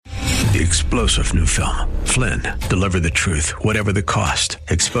The explosive new film, Flynn, deliver the truth, whatever the cost,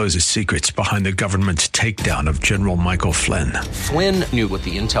 exposes secrets behind the government's takedown of General Michael Flynn. Flynn knew what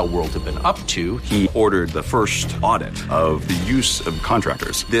the intel world had been up to. He ordered the first audit of the use of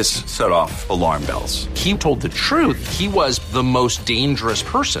contractors. This set off alarm bells. He told the truth. He was the most dangerous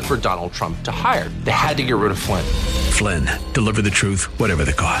person for Donald Trump to hire. They had to get rid of Flynn. Flynn, deliver the truth, whatever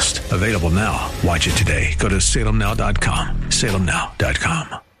the cost. Available now. Watch it today. Go to salemnow.com.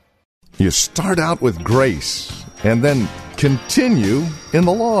 salemnow.com. You start out with grace and then continue in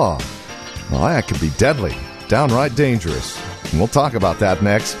the law. Well, that could be deadly, downright dangerous. And we'll talk about that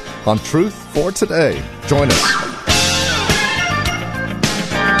next on Truth for Today. Join us.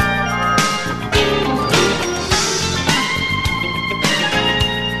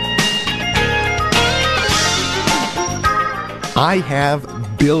 I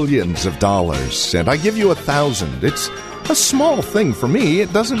have billions of dollars, and I give you 1,000. It's a small thing for me.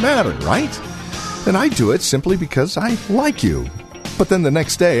 It doesn't matter, right? And I do it simply because I like you. But then the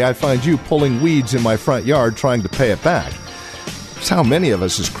next day, I find you pulling weeds in my front yard trying to pay it back. It's how many of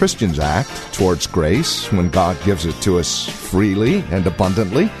us as Christians act towards grace when God gives it to us freely and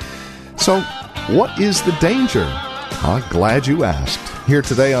abundantly. So, what is the danger? I'm glad you asked. Here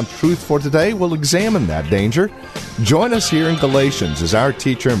today on Truth for Today, we'll examine that danger. Join us here in Galatians as our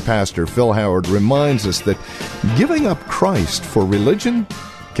teacher and pastor, Phil Howard, reminds us that giving up Christ for religion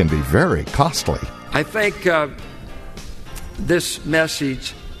can be very costly. I think this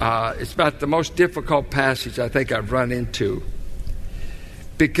message is about the most difficult passage I think I've run into,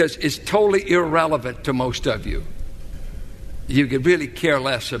 because it's totally irrelevant to most of you. You could really care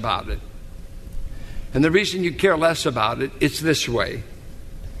less about it. And the reason you care less about it, it's this way.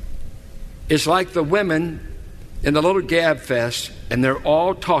 It's like the women in the little Gab Fest, and they're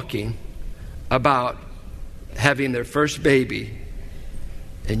all talking about having their first baby.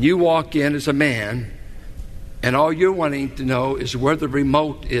 And you walk in as a man, and all you're wanting to know is where the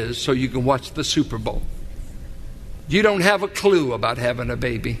remote is so you can watch the Super Bowl. You don't have a clue about having a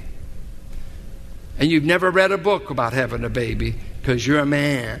baby. And you've never read a book about having a baby because you're a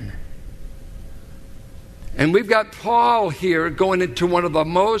man. And we've got Paul here going into one of the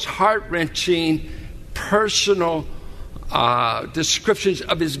most heart-wrenching, personal descriptions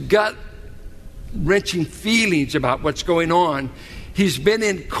of his gut-wrenching feelings about what's going on. He's been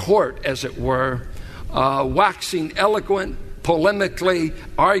in court, as it were, waxing eloquent, polemically,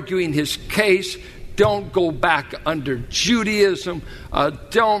 arguing his case. Don't go back under Judaism.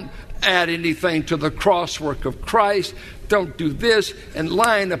 Don't add anything to the crosswork of Christ. Don't do this. And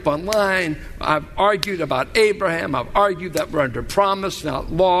line upon line, I've argued about Abraham. I've argued that we're under promise,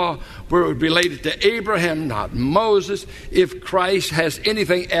 not law. We're related to Abraham, not Moses. If Christ has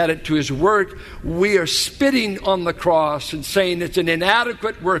anything added to his work, we are spitting on the cross and saying it's an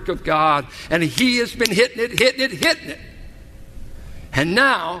inadequate work of God. And he has been hitting it. And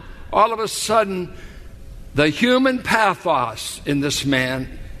now, all of a sudden, the human pathos in this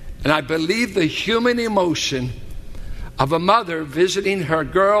man, and I believe the human emotion of a mother visiting her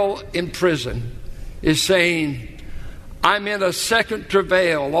girl in prison, is saying, I'm in a second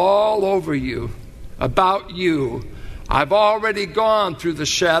travail all over you, about you. I've already gone through the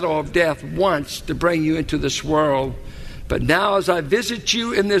shadow of death once to bring you into this world. But now as I visit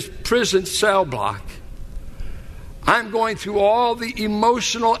you in this prison cell block, I'm going through all the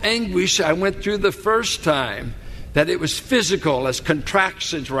emotional anguish I went through the first time. That it was physical as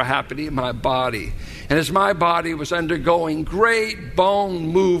contractions were happening in my body. And as my body was undergoing great bone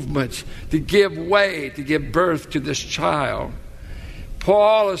movements to give way, to give birth to this child.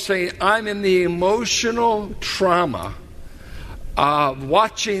 Paul is saying, I'm in the emotional trauma of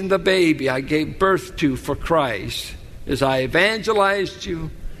watching the baby I gave birth to for Christ. As I evangelized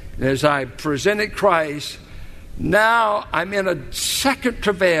you, and as I presented Christ, now I'm in a second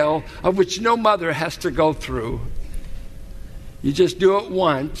travail of which no mother has to go through. You just do it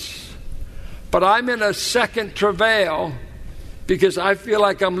once. But I'm in a second travail because I feel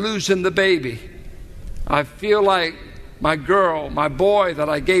like I'm losing the baby. I feel like my girl, my boy that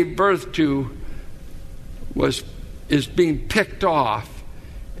I gave birth to is being picked off,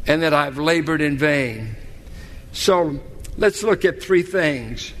 and that I've labored in vain. So let's look at three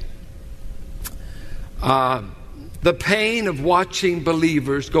things. The pain of watching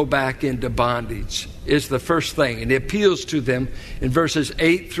believers go back into bondage is the first thing, and it appeals to them in verses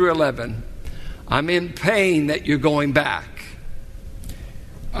 8 through 11. I'm in pain that you're going back.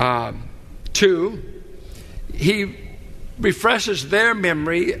 2, he refreshes their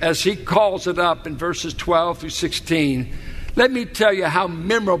memory as he calls it up in verses 12 through 16. Let me tell you how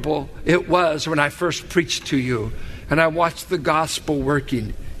memorable it was when I first preached to you and I watched the gospel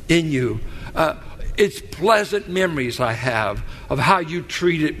working in you. It's pleasant memories I have of how you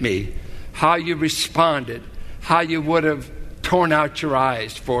treated me, how you responded, how you would have torn out your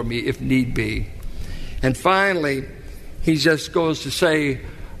eyes for me if need be. And finally, he just goes to say,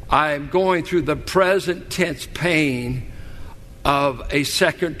 I'm going through the present tense pain of a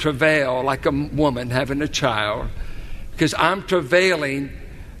second travail, like a woman having a child, because I'm travailing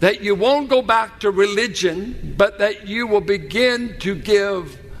that you won't go back to religion, but that you will begin to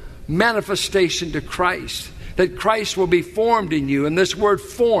give manifestation to Christ, that Christ will be formed in you. And this word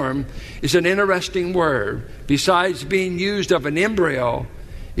form is an interesting word. Besides being used of an embryo,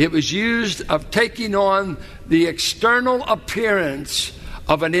 it was used of taking on the external appearance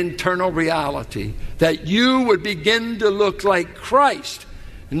of an internal reality, that you would begin to look like Christ,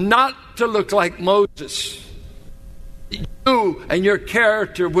 not to look like Moses. You and your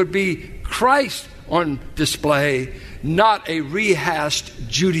character would be Christ on display, not a rehashed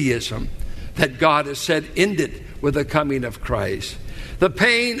Judaism that God has said ended with the coming of Christ. The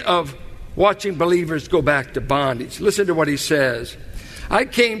pain of watching believers go back to bondage. Listen to what he says. I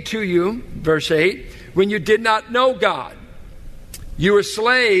came to you, verse 8, when you did not know God. You were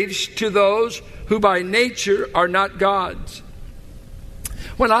slaves to those who by nature are not God's.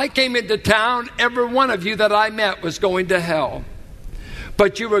 When I came into town, every one of you that I met was going to hell.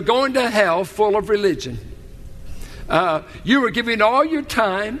 But you were going to hell full of religion. You were giving all your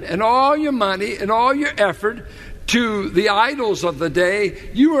time and all your money and all your effort to the idols of the day.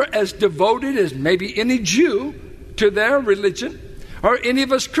 You were as devoted as maybe any Jew to their religion, or any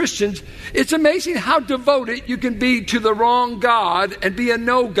of us Christians. It's amazing how devoted you can be to the wrong God and be a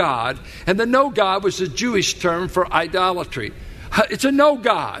no God. And the no God was a Jewish term for idolatry. It's a no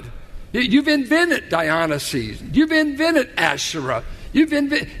God. You've invented Dionysus. You've invented Asherah.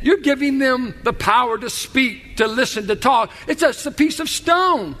 You're giving them the power to speak, to listen, to talk. It's just a piece of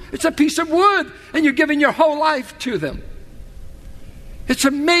stone. It's a piece of wood. And you're giving your whole life to them. It's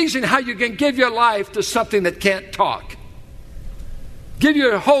amazing how you can give your life to something that can't talk. Give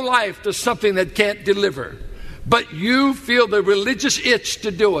your whole life to something that can't deliver. But you feel the religious itch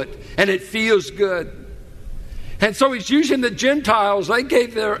to do it. And it feels good. And so he's using the Gentiles. They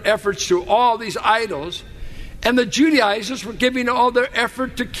gave their efforts to all these idols. And the Judaizers were giving all their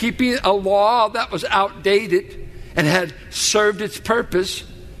effort to keeping a law that was outdated and had served its purpose.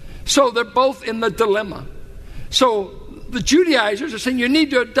 So they're both in the dilemma. So the Judaizers are saying, you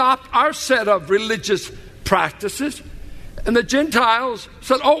need to adopt our set of religious practices. And the Gentiles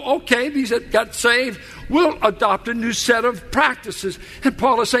said, oh, okay, these that got saved, we'll adopt a new set of practices. And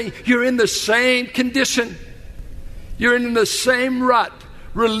Paul is saying, you're in the same condition. You're in the same rut.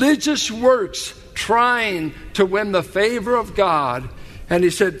 Religious works trying to win the favor of God. And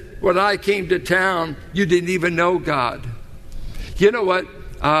he said, when I came to town, you didn't even know God. You know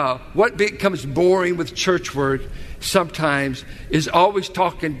what becomes boring with church work sometimes is always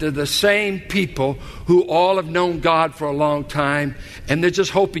talking to the same people who all have known God for a long time, and they're just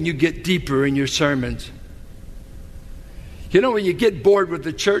hoping you get deeper in your sermons. You know, when you get bored with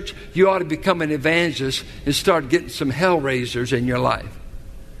the church, you ought to become an evangelist and start getting some hellraisers in your life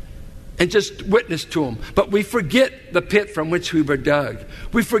and just witness to them. But we forget the pit from which we were dug.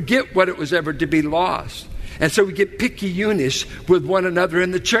 We forget what it was ever to be lost. And so we get picayunish with one another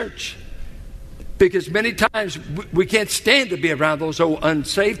in the church. Because many times we can't stand to be around those old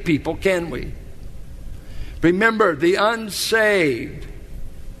unsaved people, can we? Remember, the unsaved,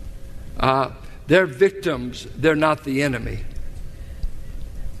 they're victims. They're not the enemy.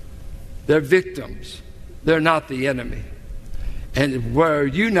 They're victims. They're not the enemy. And were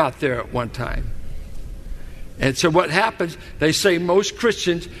you not there at one time? And so what happens, they say most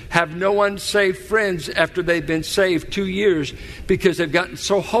Christians have no unsaved friends after they've been saved 2 years because they've gotten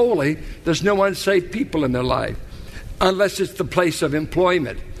so holy, there's no unsaved people in their life, unless it's the place of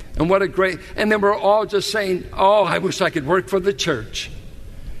employment. And what a great, and then we're all just saying, oh, I wish I could work for the church.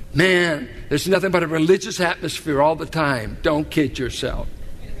 Man, there's nothing but a religious atmosphere all the time. Don't kid yourself.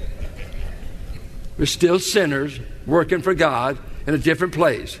 We're still sinners working for God in a different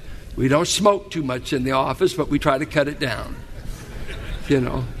place. We don't smoke too much in the office, but we try to cut it down. You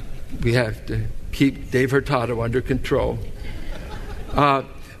know, we have to keep Dave Hurtado under control.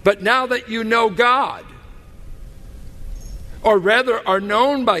 But now that you know God, or rather are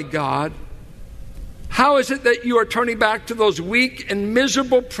known by God, how is it that you are turning back to those weak and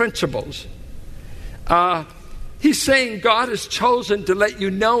miserable principles? He's saying God has chosen to let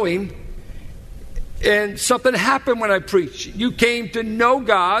you know Him. And something happened when I preached. You came to know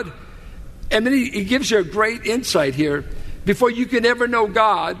God. And then he gives you a great insight here. Before you can ever know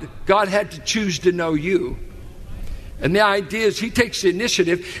God, God had to choose to know you. And the idea is he takes the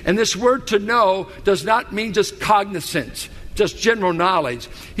initiative, and this word to know does not mean just cognizance, just general knowledge.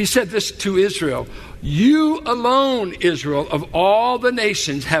 He said this to Israel, you alone, Israel, of all the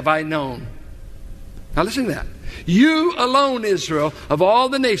nations have I known. Now listen to that. You alone, Israel, of all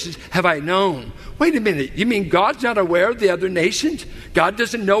the nations have I known. Wait a minute, you mean God's not aware of the other nations? God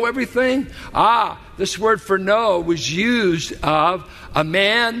doesn't know everything? This word for know was used of a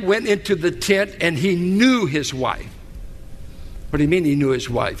man went into the tent and he knew his wife. What do you mean he knew his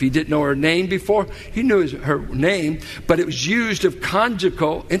wife? He didn't know her name before? He knew her name, but it was used of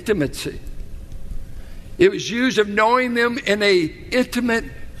conjugal intimacy. It was used of knowing them in a intimate,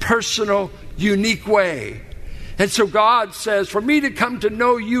 personal, unique way. And so God says, for me to come to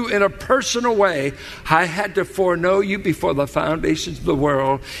know you in a personal way, I had to foreknow you before the foundations of the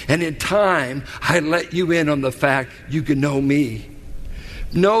world. And in time, I let you in on the fact you can know me.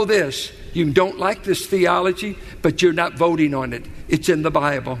 Know this. You don't like this theology, but you're not voting on it. It's in the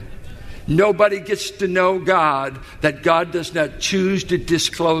Bible. Nobody gets to know God that God does not choose to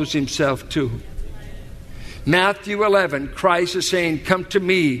disclose himself to. Matthew 11, Christ is saying, come to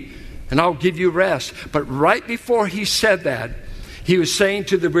me and I'll give you rest. But right before he said that, he was saying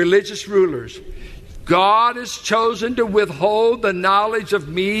to the religious rulers, God has chosen to withhold the knowledge of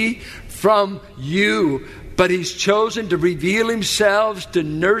me from you, but he's chosen to reveal himself to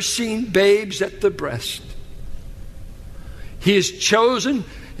nursing babes at the breast. He has chosen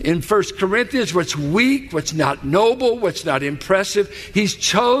in 1 Corinthians what's weak, what's not noble, what's not impressive. He's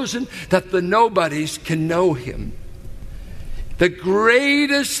chosen that the nobodies can know him. The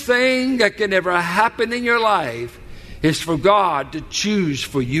greatest thing that can ever happen in your life is for God to choose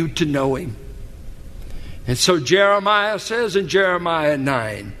for you to know him. And so Jeremiah says in Jeremiah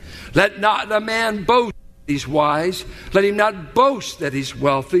 9, let not a man boast that he's wise. Let him not boast that he's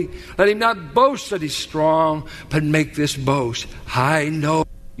wealthy. Let him not boast that he's strong, but make this boast. I know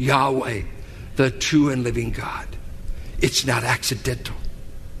Yahweh, the true and living God. It's not accidental.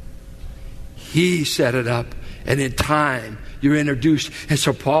 He set it up, and in time you're introduced. And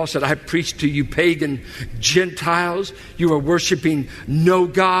so Paul said, I preach to you pagan Gentiles. You are worshiping no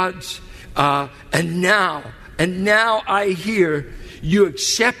gods. And now I hear you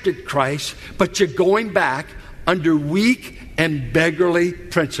accepted Christ, but you're going back under weak and beggarly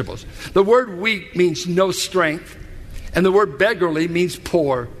principles. The word weak means no strength, and the word beggarly means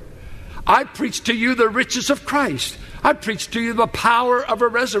poor. I preach to you the riches of Christ. I preach to you the power of a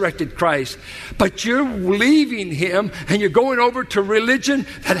resurrected Christ. But you're leaving him and you're going over to religion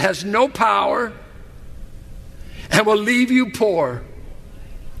that has no power and will leave you poor.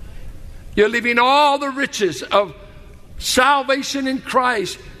 You're leaving all the riches of salvation in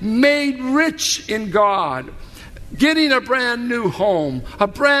Christ, made rich in God, getting a brand new home, a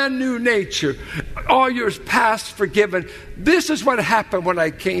brand new nature, all your past forgiven. This is what happened when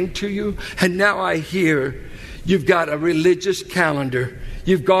I came to you, and now I hear you've got a religious calendar.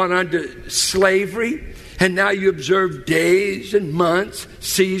 You've gone under slavery, and now you observe days and months,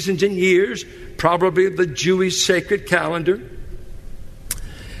 seasons and years, probably the Jewish sacred calendar.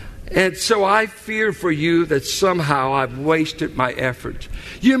 And so I fear for you that somehow I've wasted my efforts.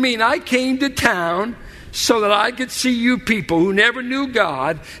 You mean I came to town so that I could see you people who never knew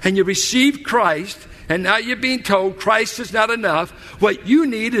God, and you received Christ, and now you're being told Christ is not enough. What you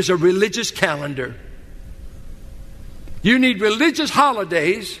need is a religious calendar. You need religious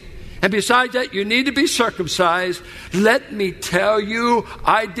holidays, and besides that, you need to be circumcised. Let me tell you,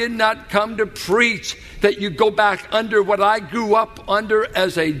 I did not come to preach that you go back under what I grew up under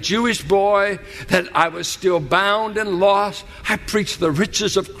as a Jewish boy, that I was still bound and lost. I preached the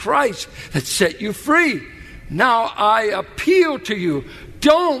riches of Christ that set you free. Now I appeal to you,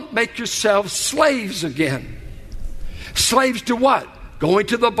 don't make yourselves slaves again. Slaves to what? Going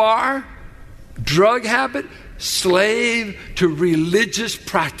to the bar? Drug habit? Slave to religious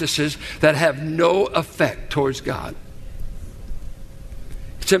practices that have no effect towards God.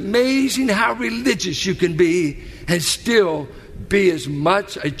 It's amazing how religious you can be and still be as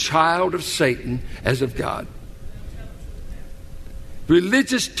much a child of Satan as of God.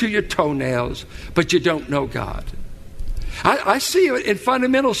 Religious to your toenails, but you don't know God. I see it in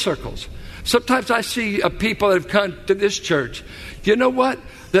fundamental circles. Sometimes I see people that have come to this church. You know what?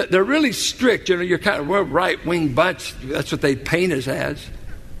 They're really strict. You know, you're kind of a right-wing bunch. That's what they paint us as.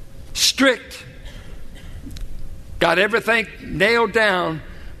 Strict. Got everything nailed down,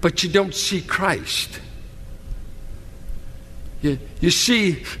 but you don't see Christ. You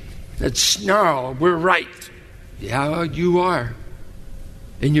see that snarl, we're right. Yeah, you are.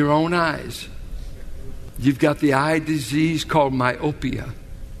 In your own eyes. You've got the eye disease called myopia.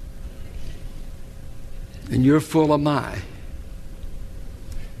 and you're full of my.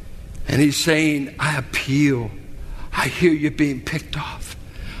 And he's saying, I appeal. I hear you being picked off.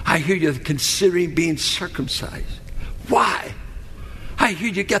 I hear you considering being circumcised. Why? I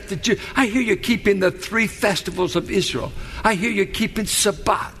hear you got the Jew. I hear you keeping the 3 festivals of Israel. I hear you keeping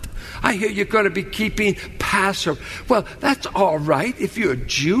Sabbath. I hear you're going to be keeping Passover. Well, that's all right. If you're a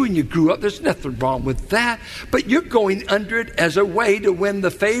Jew and you grew up, there's nothing wrong with that. But you're going under it as a way to win the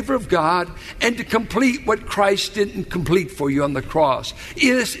favor of God and to complete what Christ didn't complete for you on the cross.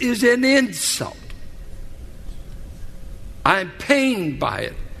 This is an insult. I'm pained by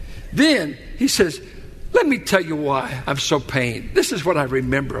it. Then he says, let me tell you why I'm so pained. This is what I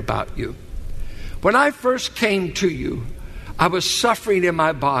remember about you. When I first came to you, I was suffering in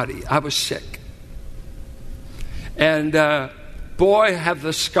my body. I was sick. And boy, have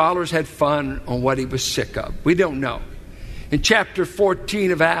the scholars had fun on what he was sick of. We don't know. In chapter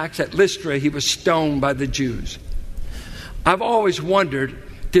 14 of Acts, at Lystra, he was stoned by the Jews. I've always wondered,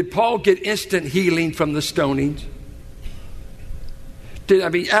 did Paul get instant healing from the stonings?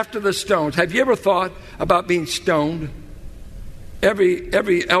 After the stones, have you ever thought about being stoned?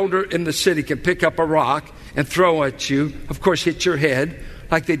 Every elder in the city can pick up a rock and throw at you, of course hit your head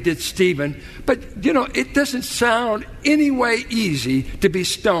like they did Stephen. But it doesn't sound any way easy to be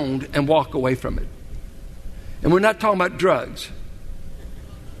stoned and walk away from it. And we're not talking about drugs.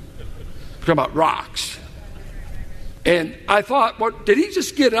 We're talking about rocks. And I thought, well, did he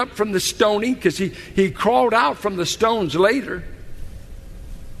just get up from the stoning? Because he crawled out from the stones later.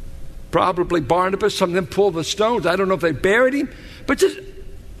 Probably Barnabas, some of them pulled the stones. I don't know if they buried him. But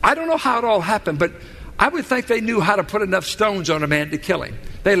I don't know how it all happened. But I would think they knew how to put enough stones on a man to kill him.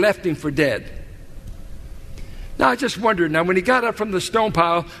 They left him for dead. Now I just wondered, when he got up from the stone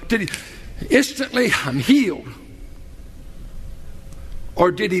pile, did he instantly, I'm healed?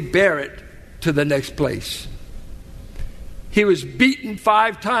 Or did he bear it to the next place? He was beaten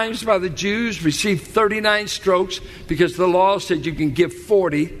 5 times by the Jews, received 39 strokes because the law said you can give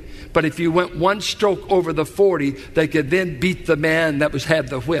 40. But if you went 1 stroke over the 40, they could then beat the man that had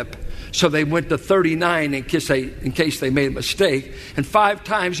the whip. So they went to 39 in case they made a mistake. And 5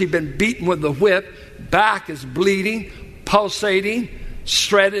 times he'd been beaten with the whip. Back is bleeding, pulsating,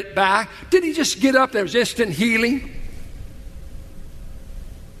 shredded back. Did he just get up? There was instant healing.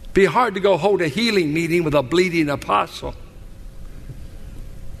 Be hard to go hold a healing meeting with a bleeding apostle.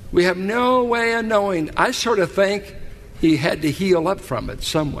 We have no way of knowing. I sort of think he had to heal up from it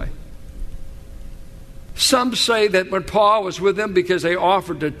some way. Some say that when Paul was with them, because they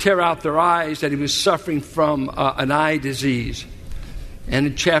offered to tear out their eyes, that he was suffering from an eye disease. And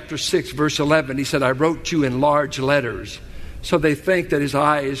in chapter 6, verse 11, he said, I wrote you in large letters. So they think that his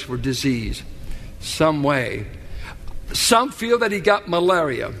eyes were diseased some way. Some feel that he got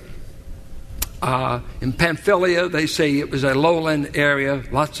malaria. In Pamphylia, they say it was a lowland area,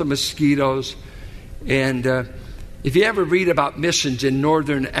 lots of mosquitoes. And if you ever read about missions in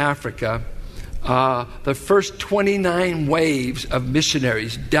northern Africa, the first 29 waves of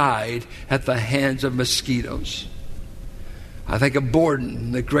missionaries died at the hands of mosquitoes. I think of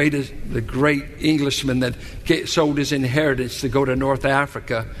Borden, the great Englishman that sold his inheritance to go to North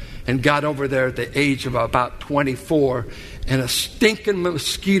Africa and got over there at the age of about 24, and a stinking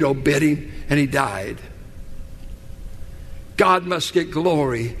mosquito bit him and he died. God must get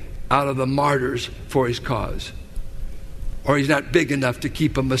glory out of the martyrs for his cause, or he's not big enough to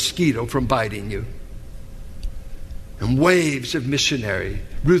keep a mosquito from biting you. And waves of missionary.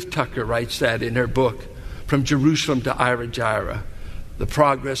 Ruth Tucker writes that in her book, From Jerusalem to Ira Jira, The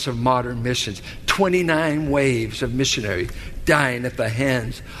Progress of Modern Missions. 29 waves of missionary dying at the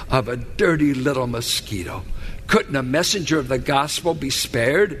hands of a dirty little mosquito. Couldn't a messenger of the gospel be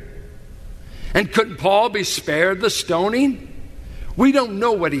spared? And couldn't Paul be spared the stoning? We don't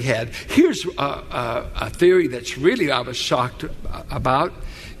know what he had. Here's a theory that's really I was shocked about.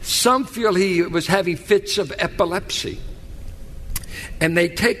 Some feel he was having fits of epilepsy. And they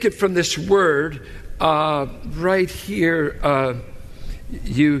take it from this word right here.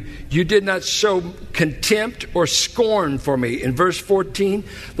 You did not show contempt or scorn for me. In verse 14,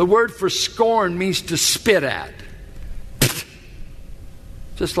 the word for scorn means to spit at.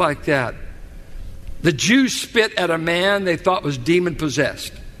 Just like that. The Jews spit at a man they thought was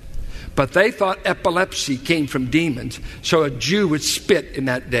demon-possessed. But they thought epilepsy came from demons. So a Jew would spit in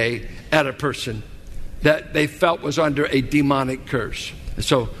that day at a person that they felt was under a demonic curse.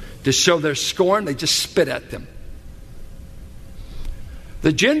 So to show their scorn, they just spit at them.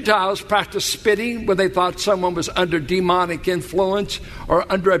 The Gentiles practiced spitting when they thought someone was under demonic influence or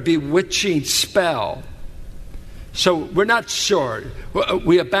under a bewitching spell. So we're not sure.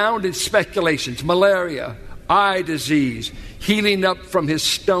 We abound in speculations. Malaria, eye disease, healing up from his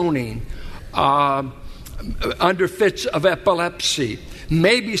stoning, under fits of epilepsy.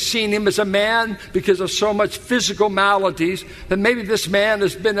 Maybe seen him as a man because of so much physical maladies that maybe this man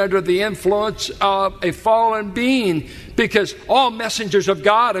has been under the influence of a fallen being, because all messengers of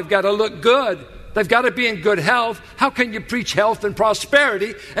God have got to look good. They've got to be in good health. How can you preach health and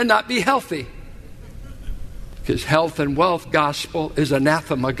prosperity and not be healthy? Because health and wealth gospel is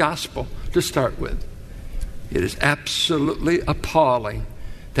anathema gospel to start with. It is absolutely appalling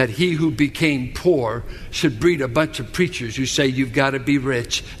that he who became poor should breed a bunch of preachers who say you've got to be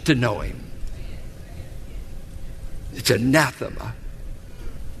rich to know him. It's anathema.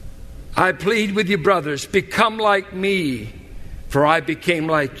 I plead with you, brothers, become like me, for I became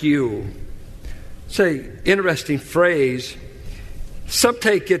like you. It's an interesting phrase. Some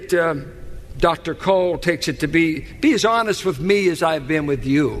take it, Dr. Cole takes it to be as honest with me as I've been with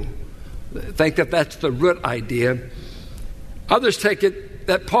you. Think that that's the root idea. Others take it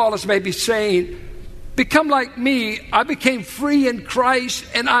that Paul is maybe saying, become like me. I became free in Christ,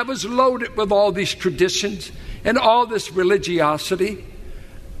 and I was loaded with all these traditions and all this religiosity.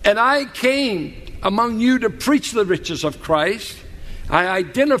 And I came among you to preach the riches of Christ. I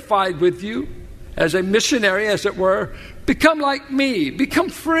identified with you as a missionary, as it were. Become like me. Become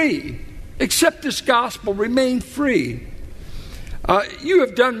free. Accept this gospel. Remain free. You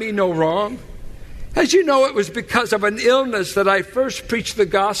have done me no wrong. As you know, it was because of an illness that I first preached the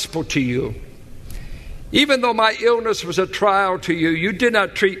gospel to you. Even though my illness was a trial to you, you did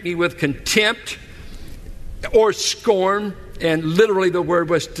not treat me with contempt or scorn. And literally the word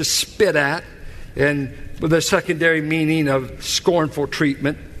was to spit at, and with a secondary meaning of scornful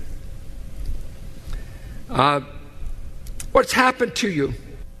treatment. What's happened to you?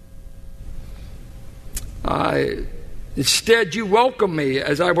 Instead, you welcome me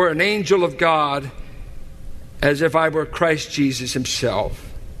as I were an angel of God, as if I were Christ Jesus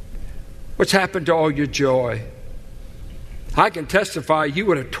himself. What's happened to all your joy? I can testify you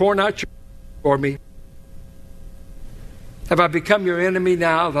would have torn out your for me. Have I become your enemy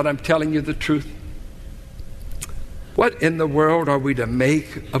now that I'm telling you the truth? What in the world are we to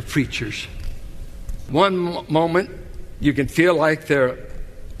make of preachers? One moment you can feel like they're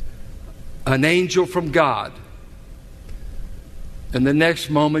an angel from God, and the next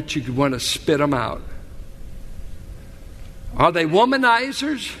moment you could want to spit them out. Are they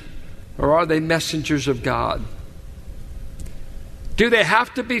womanizers or are they messengers of God? Do they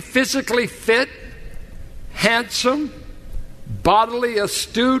have to be physically fit, handsome, bodily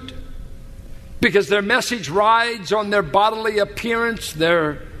astute, because their message rides on their bodily appearance,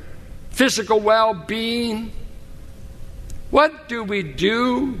 their physical well-being? What do we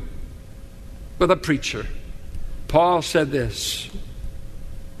do with a preacher? Paul said this: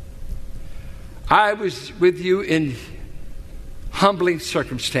 I was with you in humbling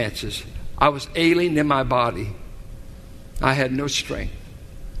circumstances. I was ailing in my body. I had no strength.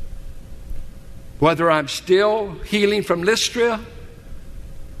 Whether I'm still healing from Lystra,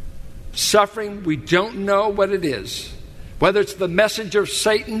 suffering, we don't know what it is. Whether it's the messenger of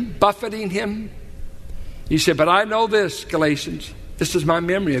Satan buffeting him. He said, but I know this, Galatians. This is my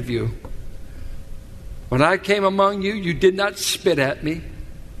memory of you. When I came among you, you did not spit at me.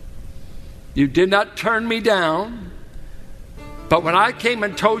 You did not turn me down. But when I came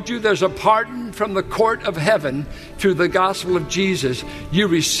and told you there's a pardon from the court of heaven through the gospel of Jesus, you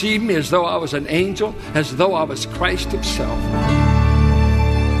received me as though I was an angel, as though I was Christ himself.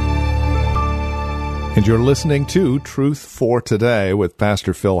 And you're listening to Truth for Today with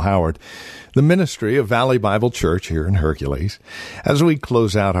Pastor Phil Howard, the ministry of Valley Bible Church here in Hercules. As we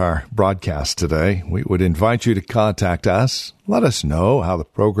close out our broadcast today, we would invite you to contact us. Let us know how the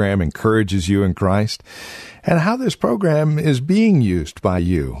program encourages you in Christ and how this program is being used by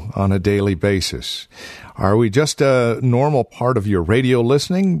you on a daily basis. Are we just a normal part of your radio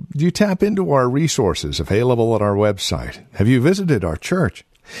listening? Do you tap into our resources available at our website? Have you visited our church?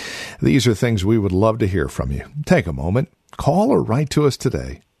 These are things we would love to hear from you. Take a moment, call or write to us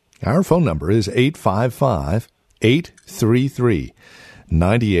today. Our phone number is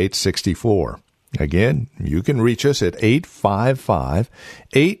 855-833-9864. Again, you can reach us at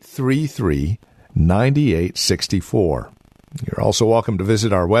 855-833-9864. You're also welcome to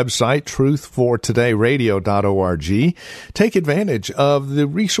visit our website, truthfortodayradio.org. Take advantage of the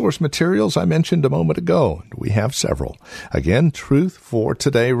resource materials I mentioned a moment ago. We have several. Again,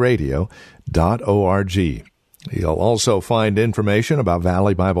 truthfortodayradio.org. You'll also find information about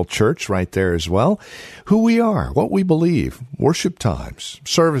Valley Bible Church right there as well, who we are, what we believe, worship times,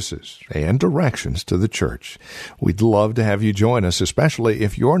 services, and directions to the church. We'd love to have you join us, especially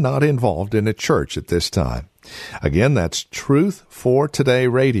if you're not involved in a church at this time. Again, that's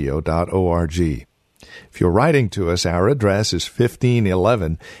truthfortodayradio.org. If you're writing to us, our address is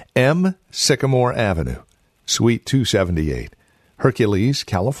 1511 M. Sycamore Avenue, Suite 278. Hercules,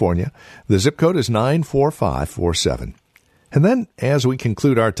 California. The zip code is 94547. And then, as we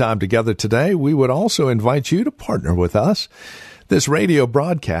conclude our time together today, we would also invite you to partner with us. This radio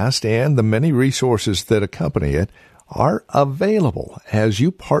broadcast and the many resources that accompany it are available as you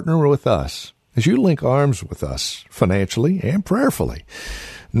partner with us, as you link arms with us financially and prayerfully.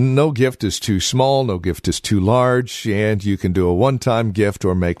 No gift is too small, no gift is too large, and you can do a one-time gift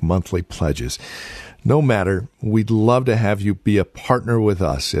or make monthly pledges. No matter, we'd love to have you be a partner with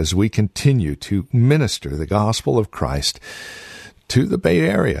us as we continue to minister the gospel of Christ to the Bay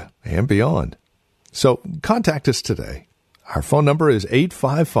Area and beyond. So contact us today. Our phone number is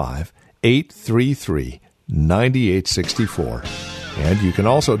 855-833-9864. And you can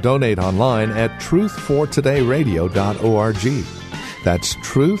also donate online at truthfortodayradio.org. That's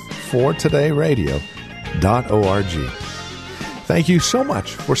truthfortodayradio.org. Thank you so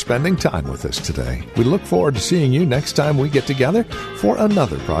much for spending time with us today. We look forward to seeing you next time we get together for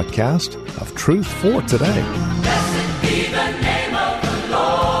another broadcast of Truth for Today. Blessed be the name of the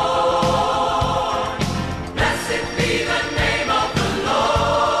Lord. Blessed be the name of the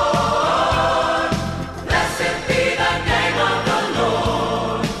Lord. Blessed be the name of the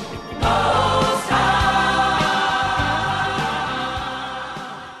Lord Most High.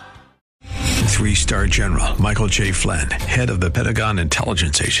 3-star General Michael J. Flynn, head of the Pentagon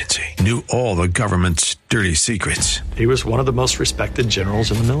Intelligence Agency, knew all the government's dirty secrets. He was one of the most respected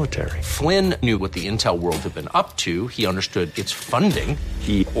generals in the military. Flynn knew what the intel world had been up to. He understood its funding.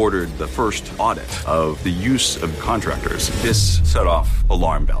 He ordered the first audit of the use of contractors. This set off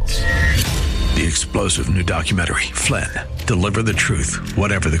alarm bells. The explosive new documentary, Flynn, Deliver the Truth,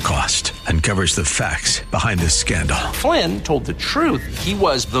 Whatever the Cost, uncovers the facts behind this scandal. Flynn told the truth. He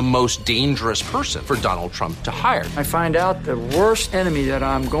was the most dangerous person for Donald Trump to hire. I find out the worst enemy that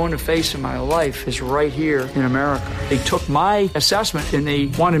I'm going to face in my life is right here in America. They took my assessment and they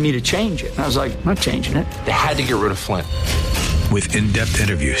wanted me to change it. And I was like, I'm not changing it. They had to get rid of Flynn. With in-depth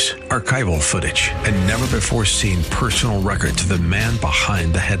interviews, archival footage, and never-before-seen personal records of the man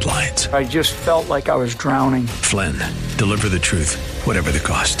behind the headlines. I just felt like I was drowning. Flynn, Deliver the Truth, Whatever the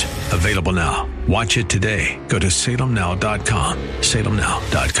Cost. Available now. Watch it today. Go to salemnow.com.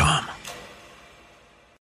 salemnow.com.